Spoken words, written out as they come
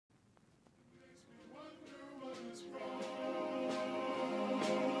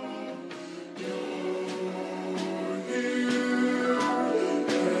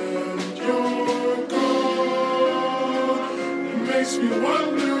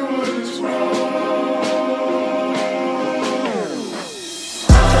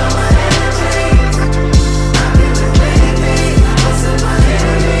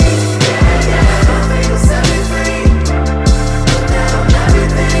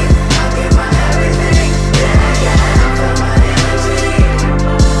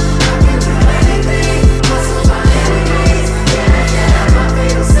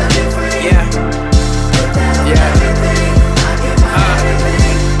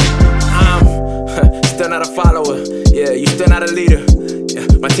still not a follower. Yeah, you still not a leader. Yeah,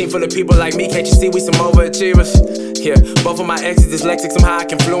 my team full of people like me, can't you see we some overachievers? Yeah, both of my exes dyslexic, somehow I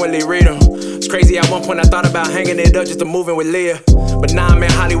can fluently read them. It's crazy, at one point I thought about hanging it up just to moving with Leah. But now I'm in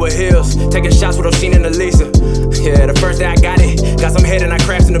Hollywood Hills, taking shots with O'Sheen and Elisa. Yeah, the first day I got it, got some head and I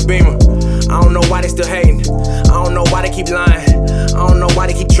crashed in the Beamer. I don't know why they still hating, I don't know why they keep lying, I don't know why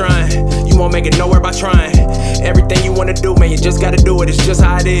they keep trying. You won't make it nowhere by trying. Everything you wanna do, man, you just gotta do it, it's just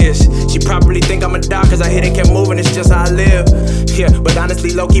how it is. She probably think I'm a dog cause I hit and kept moving, it's just how I live. Yeah, but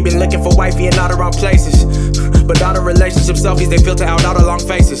honestly, low-key been looking for wifey in all the wrong places. But all the relationship selfies, they filter out all the long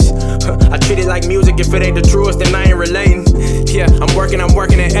faces. I treat it like music, if it ain't the truest, then I ain't relating. Yeah, I'm working in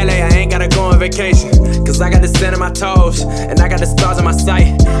LA, I ain't gotta go on vacation. Cause I got the sand in my toes, and I got the stars in my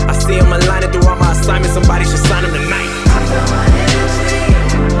sight. I see them aligning through all my assignments, somebody should sign them tonight. I feel my energy,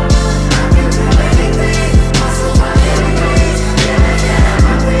 I can do anything, muscle my enemies. Yeah, yeah,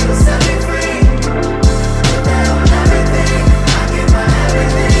 my feet set me free. Put that on everything, I give my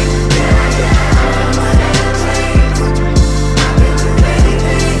everything. Yeah, yeah, I feel my energy, I can do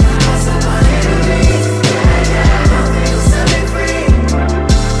anything, muscle my enemies. Yeah, yeah, my feet set me free.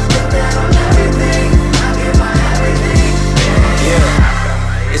 Put that on everything, I give my everything.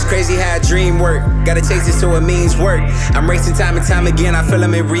 Yeah, it's crazy how a dream work. Gotta chase it so it means work. I'm racing time and time again, I feel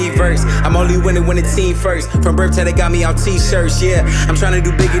I'm in reverse. I'm only winning when the team first. From birth till they got me on t-shirts, yeah. I'm trying to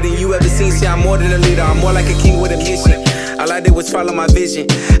do bigger than you ever seen. See, I'm more than a leader, I'm more like a king with a mission. All I did was follow my vision.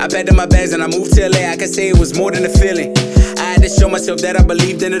 I packed up my bags and I moved to LA. I could say it was more than a feeling. I had to show myself that I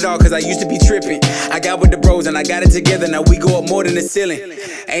believed in it all, cause I used to be tripping. I got with the bros and I got it together, now we go up more than the ceiling.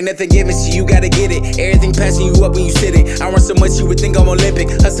 Ain't nothing given, so you gotta get it. Everything passing you up when you sit it. I run so much you would think I'm Olympic.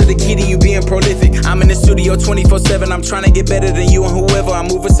 Hustle the key to you being prolific. I'm in the studio 24/7, I'm trying to get better than you and whoever. I'm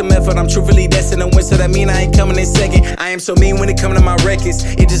moving some effort, I'm truthfully destined to win, so that mean I ain't coming in second. I am so mean when it comes to my records,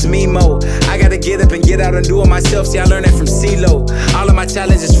 it just me mode. I gotta get up and get out and do it myself, see I learned that from CeeLo. All of my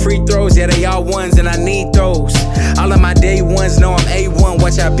challenges free throws, yeah they all ones and I need those. All of my day ones know I'm A1,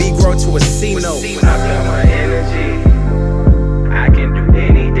 watch our B grow to a C note. I feel my energy, I can do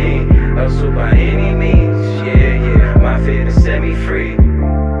anything, hustle by any means. Yeah, yeah, my fear to set me free.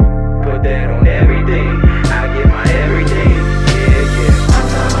 Put that on everything, I give my everything. Yeah, yeah. I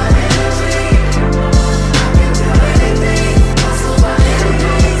feel my energy, I can do anything, hustle by any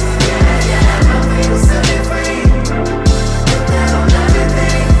means. Yeah, yeah, my fear to set me free. Put that on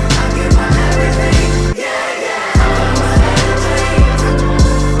everything, I give my everything. Yeah, yeah. I feel my energy, I can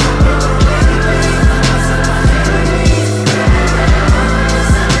do anything, hustle by any means. Yeah, yeah, my fear to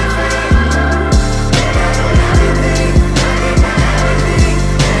set me free. Put that on everything, I give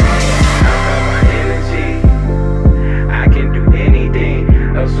my everything. I can do anything,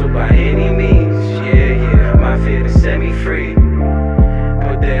 hustle by any means. Yeah, yeah, my fear to set me free.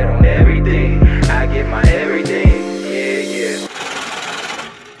 Put that on everything.